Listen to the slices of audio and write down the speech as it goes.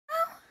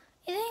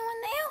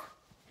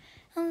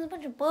there's a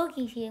bunch of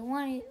boogies here.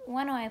 Why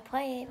do I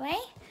play it,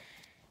 right?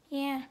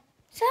 Yeah.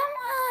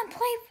 Someone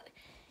play.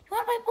 You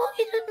want to play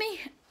boogies with me?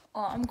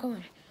 Oh, I'm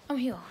coming. I'm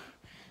here.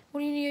 What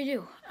do you need to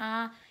do?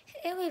 Can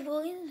you play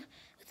boogies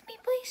with me,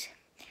 please?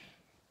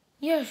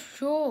 Yeah,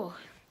 sure.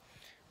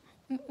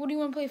 What do you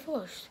want to play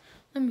first?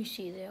 Let me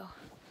see there.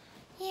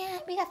 Yeah,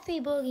 we got 3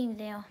 board games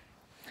there.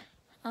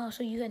 Oh,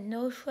 so you got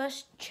No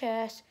Trust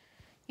Chess.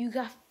 You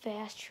got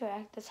Fast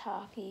Track. That's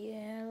hockey.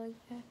 Yeah, like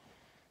that.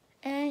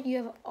 And you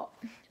have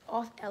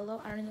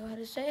Othello. I don't know how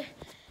to say it.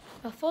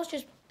 But first,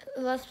 just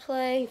let's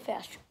play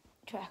Fast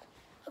Track.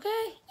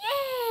 Okay?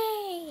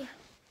 Yay!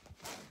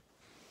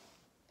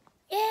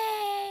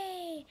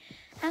 Yay!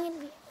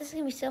 This is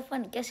gonna be so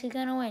fun. Guess who's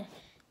gonna win?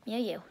 Me or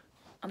you?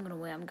 I'm gonna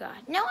win. I'm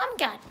God. No, I'm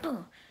God.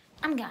 Boom.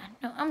 I'm God.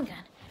 No, I'm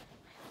God.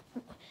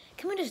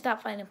 Can we just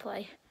stop fighting and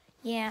play?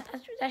 Yeah,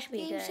 that should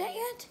be good. Game set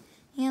yet?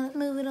 Yeah, let's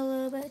move it a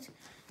little bit.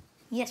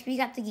 Yes, we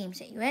got the game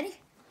set. You ready?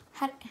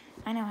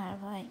 I know how to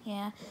play.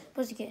 Yeah.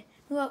 Supposed to get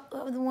the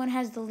one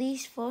has the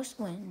least first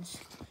wins.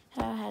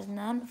 Whoever has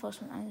none first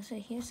wins. I'm gonna say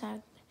here's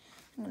how.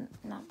 I'm gonna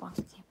not box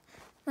the game.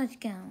 Let's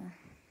go.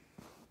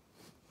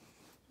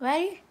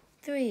 Ready?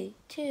 3,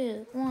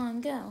 2,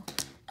 1, go.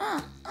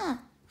 Let's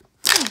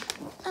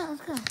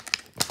go.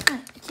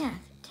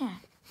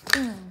 Attack.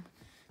 Boom.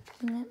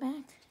 Bring that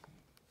back.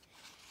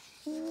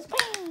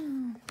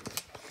 Bam!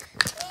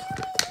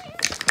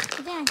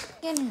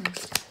 Get him.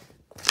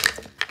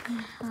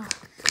 Oh,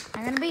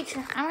 I'm gonna beat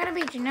you.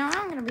 No,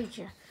 I'm gonna beat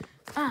you.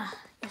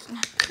 Yes, no.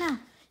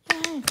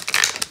 Get in.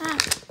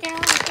 Get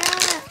on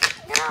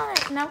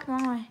there. No,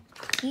 wrong way.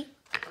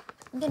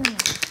 Get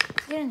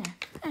in there.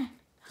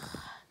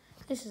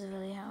 This is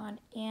really hard.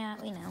 Yeah,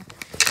 we know.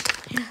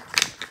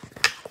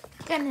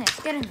 Get in there.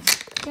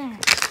 Oh,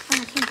 I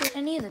can't get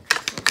any of the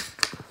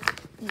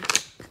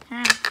pieces.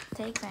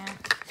 Take that.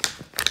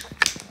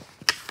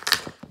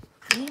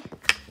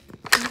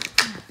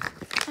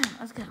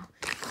 Let's go.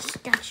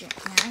 Gotcha.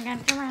 Now I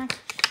got the rock.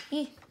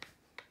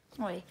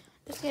 Wait,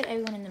 let's get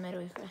everyone in the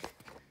middle first.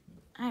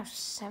 I have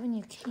 7.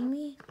 You kidding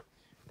me?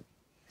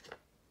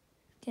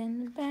 Get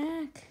in the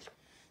back.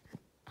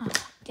 Oh,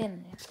 get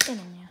in there.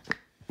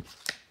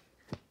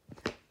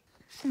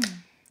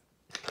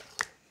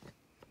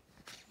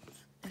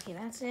 Okay,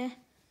 that's it.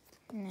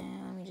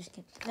 Now let me just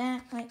get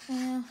that right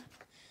now.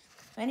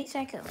 Ready,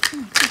 set, go.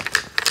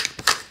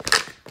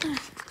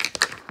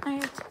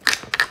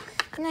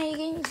 Now you're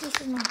getting your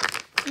pieces more.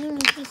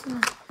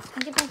 Now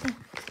get back there.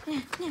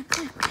 Yeah.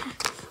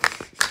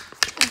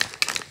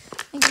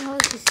 I get all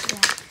these pieces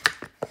back.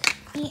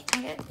 I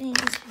need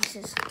these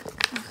pieces.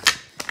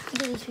 Get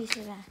these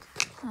pieces back.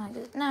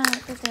 No,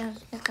 get those.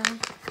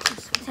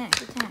 Just attack.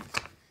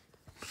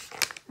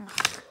 Oh,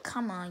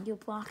 come on, you're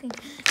blocking.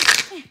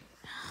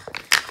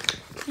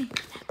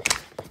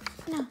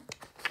 No.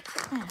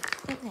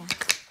 Get there.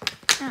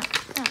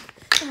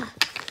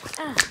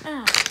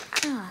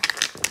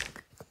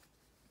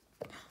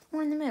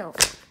 We're in the middle.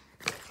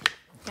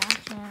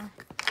 Gotcha.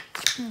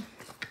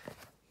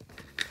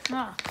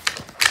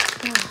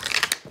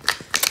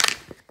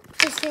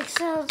 This takes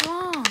so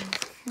long.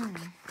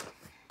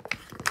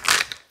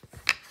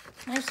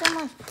 There's so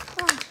much.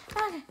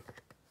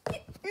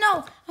 No!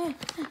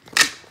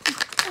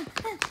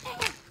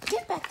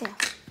 Get back there.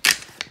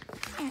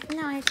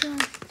 No, I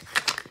can't.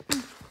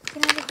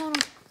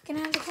 Get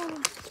out of the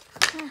corner.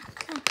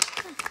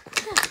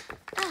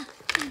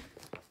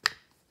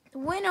 The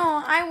winner,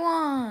 I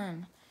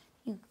won.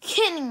 You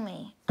kidding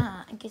me?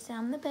 I guess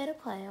I'm the better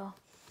player.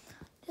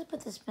 Just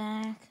put this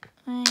back.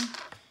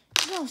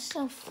 It was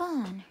so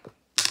fun.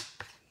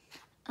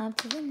 Up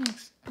to the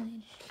next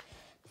stage.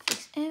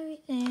 Fix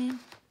everything.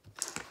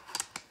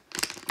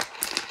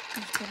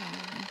 Let's put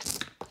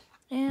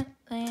it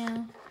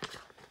there.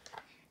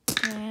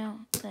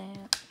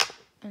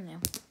 And there.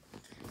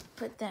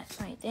 Put that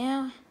right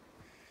there.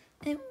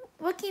 And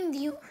what game do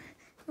you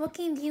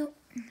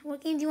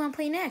want to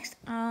play next?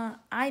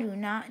 I do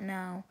not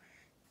know.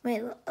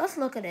 Wait, let's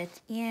look at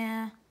it.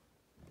 Yeah,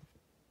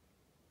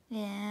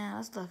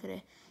 let's look at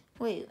it.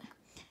 Wait,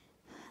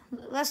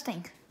 let's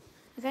think.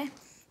 Okay,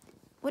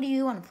 what do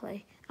you want to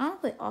play? I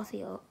want to play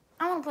Othello.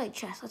 I want to play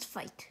chess. Let's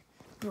fight.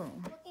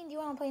 Boom. What game do you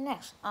want to play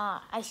next?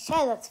 I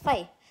said let's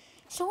fight.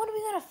 So what are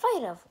we gonna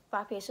fight of?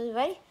 Rock, paper, scissors.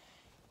 Ready?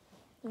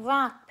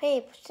 Rock,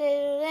 paper,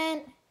 scissors,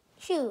 and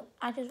shoot.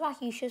 I just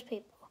rock, you scissors,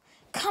 paper.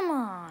 Come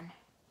on.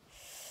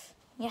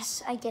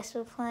 Yes, I guess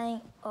we're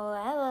playing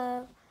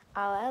Othello.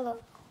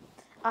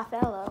 I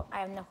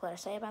have no clue how to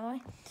say it, by the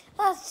way.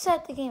 Let's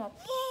set the game up.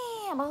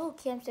 Yeah, but who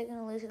cares? I'm still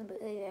gonna lose it. But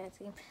that's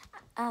the game.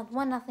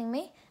 1-0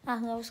 me.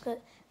 Whoever's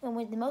gonna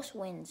win the most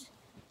wins.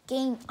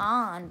 Game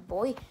on,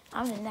 boy.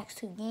 I'm in the next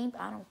 2 games.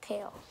 I don't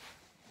care.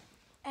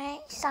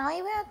 Hey, sorry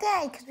about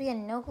that, because we had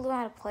no clue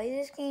how to play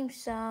this game,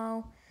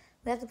 so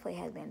we have to play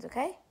headbands,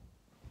 okay?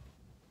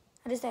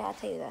 I'll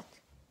tell you that.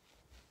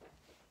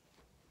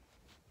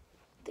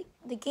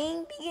 The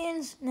game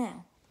begins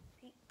now.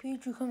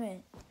 Pichu, come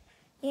in.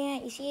 Yeah,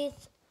 you see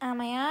it on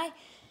my eye?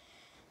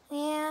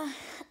 Yeah,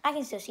 I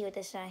can still see with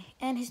this eye.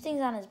 And his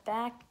thing's on his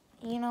back.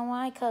 You know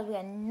why? Because we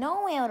got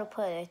nowhere to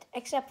put it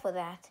except for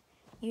that.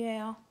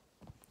 Yeah.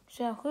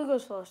 So who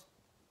goes first?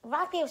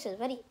 Rock, paper, scissors.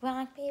 Ready?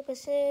 Rock, paper,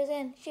 scissors,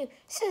 and shoot.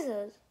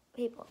 Scissors.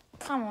 People,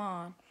 come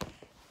on.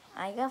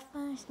 I got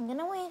first. I'm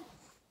gonna win.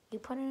 You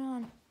put it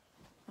on.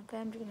 Okay,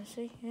 I'm just gonna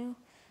see you.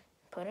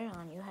 Put it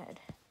on your head.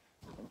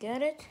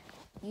 Get it?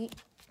 Yeet.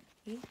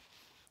 Yeet.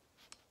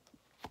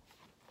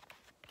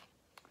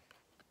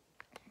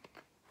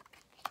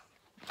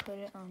 Put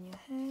it on your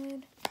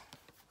head.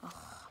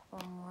 Oh,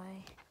 wrong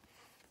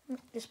way.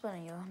 Just put it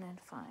on your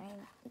head.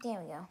 Fine. There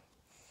we go.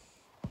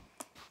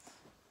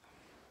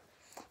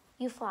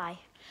 You fly.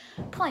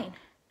 Plane.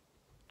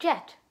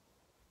 Jet.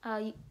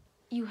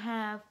 You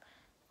have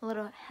a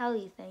little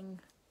heli thing.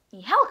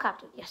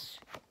 Helicopter. Yes.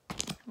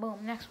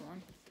 Boom. Next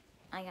one.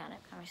 I got it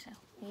by myself.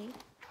 Yeet.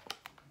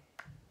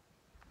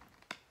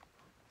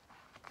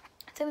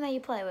 Something that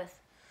you play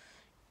with.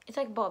 It's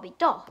like Barbie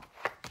doll.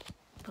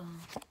 Boom.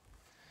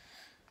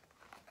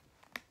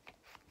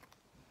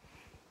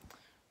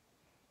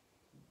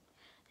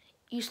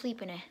 You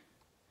sleep in it.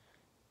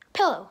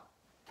 Pillow.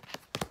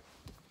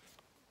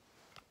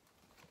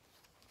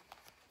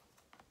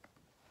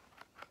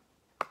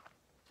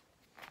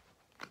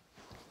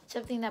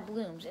 Something that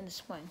blooms in the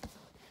spring.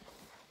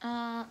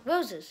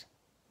 Roses.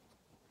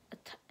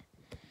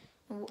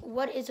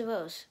 What is a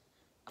rose?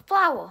 A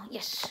flower.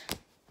 Yes.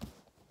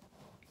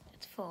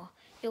 That's 4.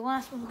 Your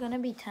last one's gonna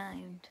be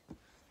timed.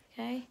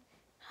 Okay?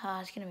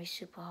 It's gonna be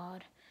super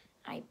hard.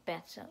 I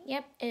bet so.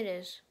 Yep, it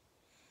is.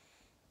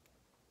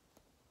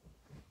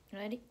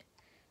 Ready?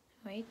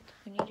 Wait,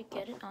 we need to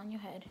get it on your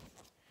head.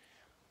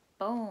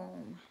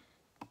 Boom.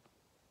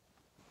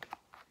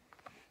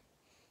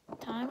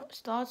 Time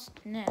starts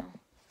now.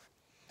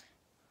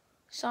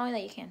 Sorry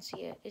that you can't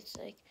see it. It's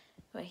like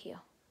right here.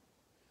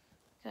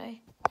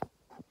 Okay?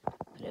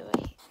 Put it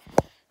right here.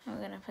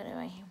 I'm gonna put it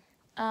right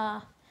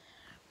here.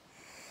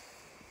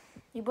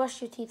 You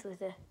brush your teeth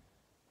with it.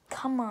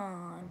 Come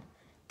on.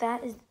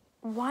 That is,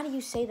 why do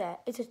you say that?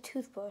 It's a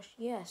toothbrush.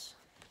 Yes.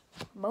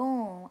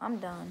 Boom. I'm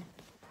done.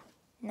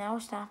 Now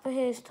it's time for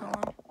his turn.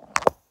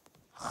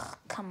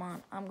 Come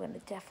on. I'm gonna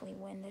definitely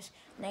win this.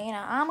 No, you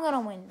know, I'm gonna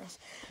win this.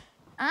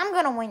 I'm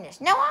gonna win this.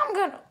 No, I'm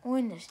gonna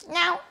win this.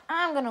 No,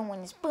 I'm gonna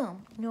win this.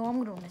 Boom. No, I'm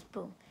gonna win this.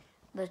 Boom.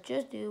 Let's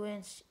just do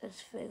it.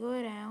 Let's figure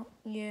it out.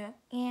 Yeah.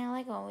 Yeah,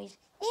 like always.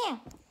 Yeah.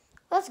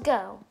 Let's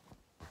go.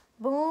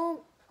 Boom.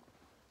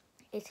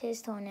 It's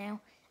his turn now.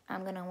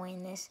 I'm gonna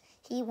win this.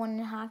 He won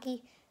in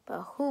hockey,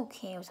 but who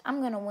cares?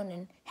 I'm gonna win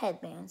in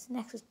headbands.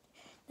 Next is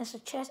the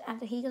chess.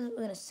 After he goes,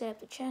 we're gonna set up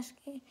the chess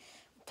game.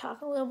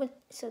 Talk a little bit,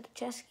 set up the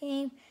chess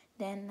game.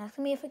 Then that's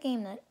gonna be it for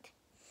game night.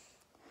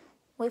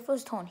 Wait for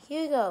his turn.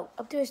 Here we go.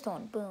 Up to his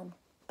turn. Boom.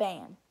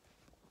 Bam.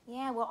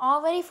 Yeah, we're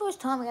all ready for his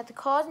turn. We got the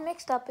cards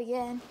mixed up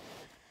again.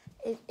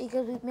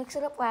 Because we mixed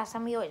it up last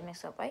time. We always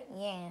mix up, right?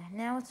 Yeah.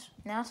 Now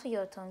it's for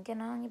your turn. Get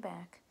on your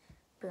back.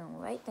 Boom.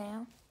 Right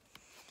down.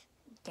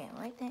 Get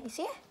right there. You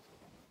see it?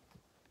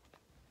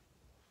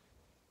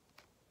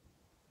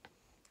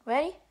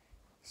 Ready?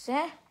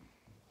 Set.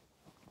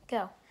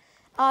 Go.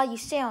 You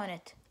sail on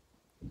it.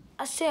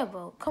 A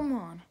sailboat. Come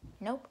on.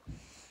 Nope.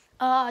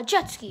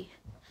 Jet ski.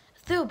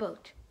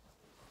 Sailboat.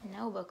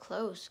 No, but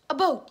close. A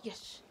boat.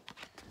 Yes.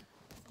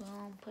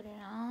 Boom. Put it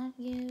on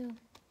you.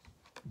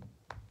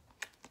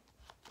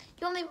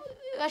 The only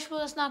vegetable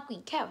that's not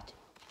green. Carrot.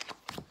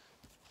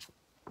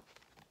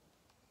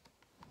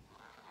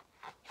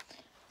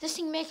 This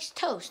thing makes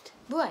toast.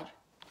 Bread.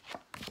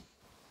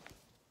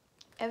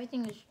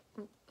 Everything is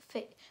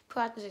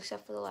practice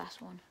except for the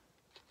last one.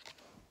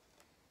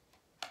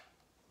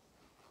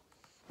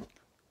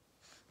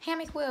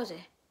 Hammock, where is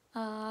it?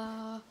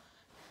 Hat.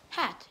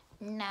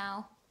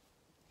 Now.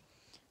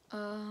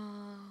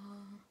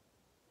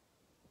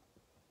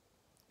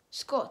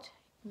 Skirt.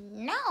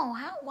 No,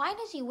 why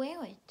does he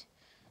wear it?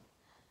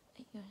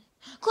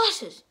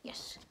 Glasses.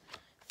 Yes.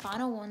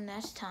 Final one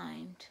that's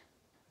timed.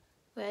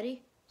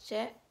 Ready,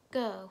 set,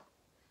 go.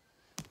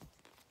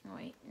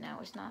 Wait, no,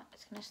 it's not.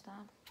 It's gonna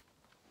stop.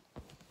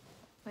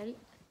 Ready?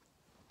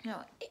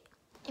 No,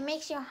 it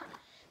makes your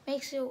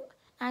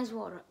eyes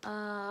water.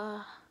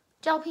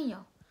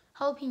 Jalapeno,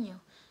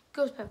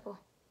 ghost pepper.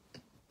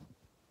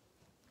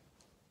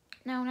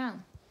 No.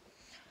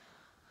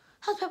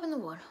 How's pepper in the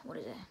water? What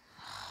is it?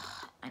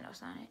 I know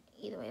it's not it.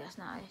 Either way, that's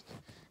not it.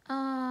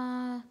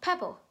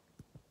 Pepper.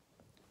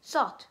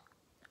 Salt.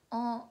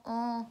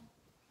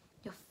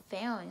 You're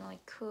failing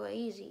like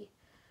crazy.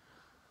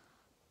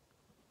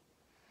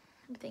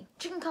 Let me think.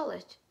 Chicken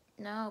cutlet.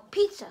 No.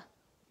 Pizza.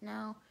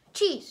 No.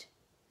 Cheese.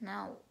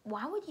 No.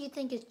 Why would you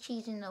think it's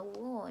cheese in the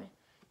wood?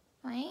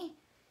 Right?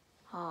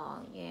 Oh,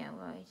 yeah,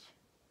 right.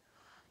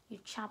 You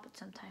chop it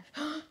sometimes.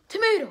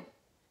 Tomato.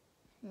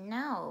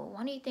 No.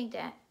 Why do you think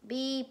that?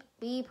 Beep,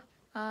 beep.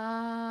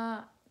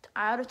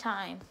 Out of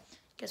time.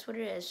 Guess what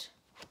it is?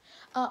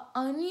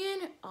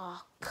 Onion?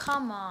 Oh,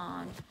 come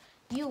on.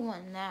 You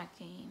won that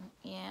game.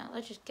 Yeah,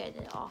 let's just get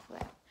it off of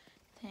that.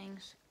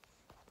 Things.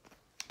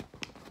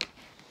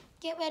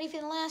 Get ready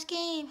for the last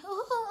game.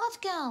 Ooh, let's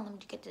go. Let me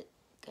get the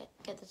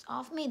get this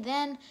off me.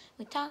 Then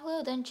we talk a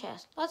little, then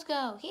chess. Let's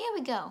go. Here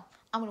we go.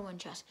 I'm gonna win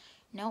chess.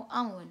 No,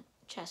 I'm gonna win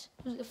chess.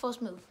 Who's the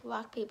first move?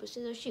 Rock, paper,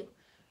 scissors, shoot.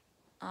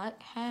 Alright,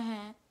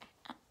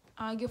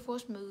 your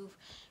first move.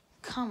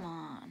 Come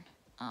on.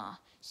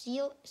 See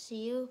you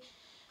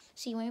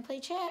when we play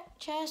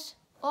chess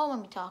or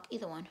when we talk.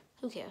 Either one.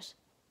 Who cares?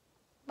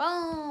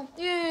 Boom!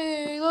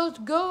 Yay! Let's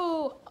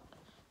go!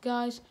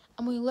 Guys,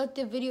 I'm going to like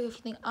the video if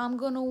you think I'm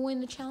going to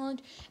win the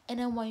challenge.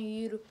 And I want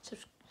you to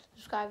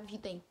subscribe if you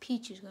think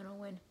Peach is going to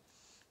win.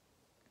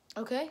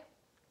 Okay?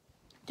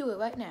 Do it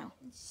right now.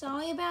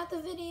 Sorry about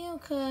the video,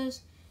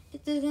 because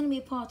there's going to be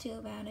a part 2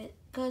 about it.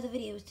 Because the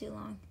video was too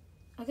long.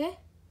 Okay?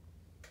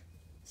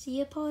 See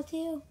you part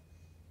 2.